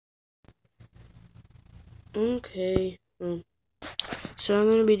Okay. So I'm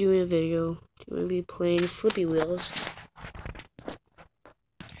gonna be doing a video. I'm gonna be playing Flippy Wheels.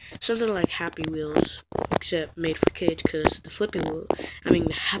 Something like Happy Wheels, except made for kids, because the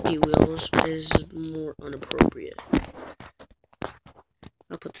Happy Wheels is more inappropriate.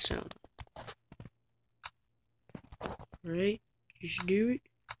 I'll put the sound. Alright, just do it.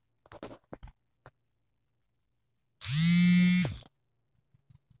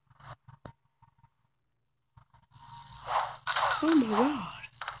 Oh my god.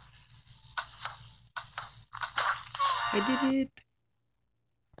 I did it.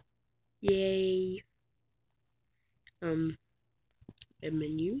 Yay. A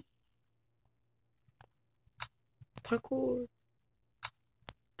menu. Parkour.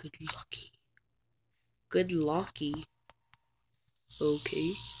 Good lucky. Good lucky.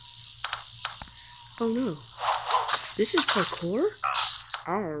 Okay. Oh no. This is parkour?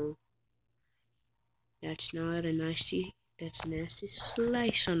 Oh. That's not a nasty. That's a nasty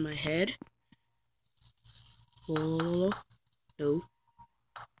slice on my head. Oh no.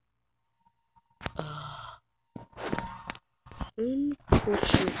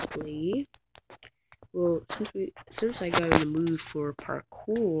 Unfortunately, well, since I got in the mood for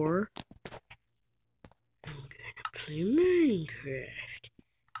parkour, I'm gonna play Minecraft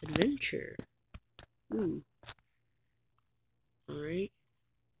Adventure. Ooh. Alright.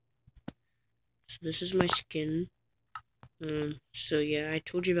 So this is my skin. So yeah, I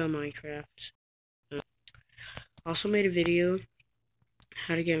told you about Minecraft. Also made a video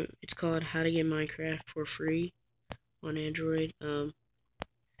it's called How to Get Minecraft for Free on Android.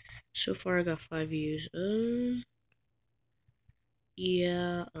 So far I got 5 views.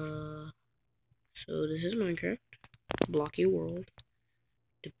 Yeah, so this is Minecraft. Blocky world.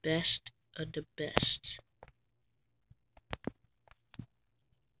 The best of the best.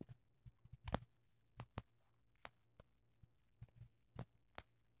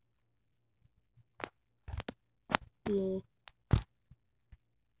 Lol.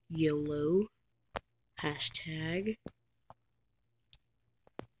 YOLO. Hashtag.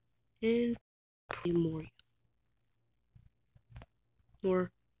 And play more.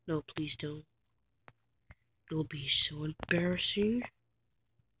 More. No, please don't. It'll be so embarrassing.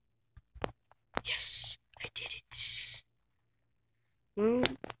 Yes, I did it. Well,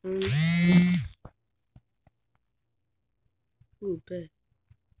 ooh, bet.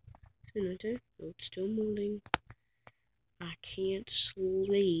 No, it's still morning. I can't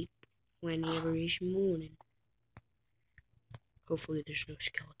sleep whenever it's morning. Hopefully there's no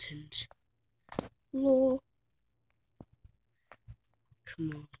skeletons. Lol.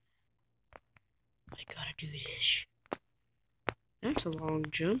 Come on. I gotta do this. That's a long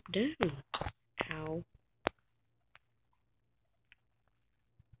jump down. Ow.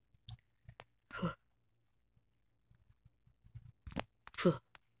 Huh. Huh.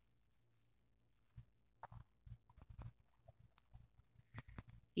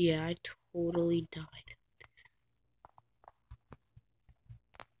 Yeah, I totally died.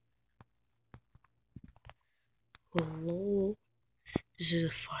 Lol. This is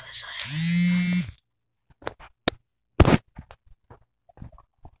the farthest I have.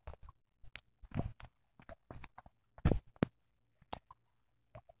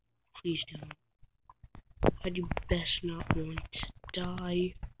 Please don't. I do best not want to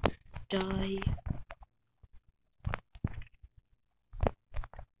die. Die.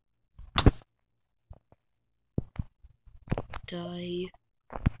 Die.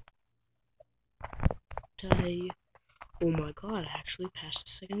 Die. Oh my god, I actually passed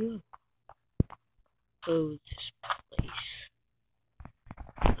the second level. Oh, this place.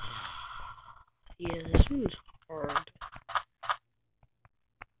 Yeah, this one's hard.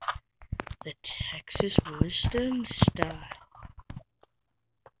 The Texas Wisdom style.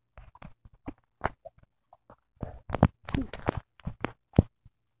 Ooh.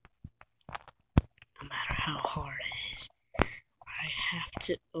 No matter how hard it is, I have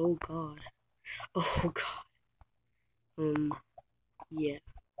to. Oh god. Oh god. Yeah.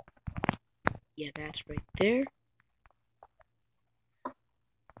 Yeah, that's right there.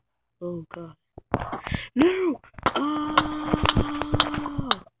 Oh god. No! Oh!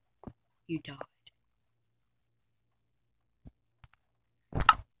 You died.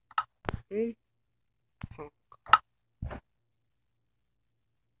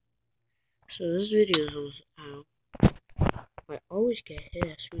 So this video is almost out. I always get hit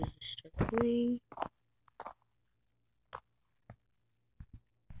as soon as I start playing.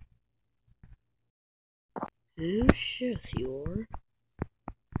 Who shoots you?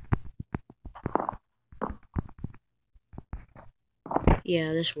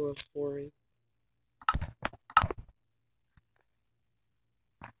 Yeah, this world's boring.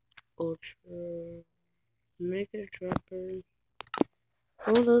 Ultra, Mega Dropper.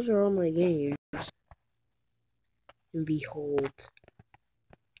 Oh, those are all my games. And behold,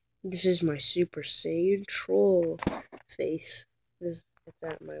 this is my Super Saiyan troll face. Is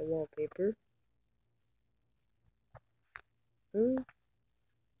that my wallpaper?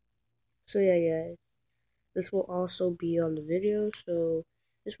 So yeah, guys, this will also be on the video. So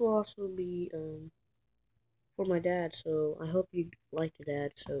this will also be for my dad. So I hope you liked it,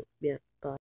 Dad. So yeah, bye.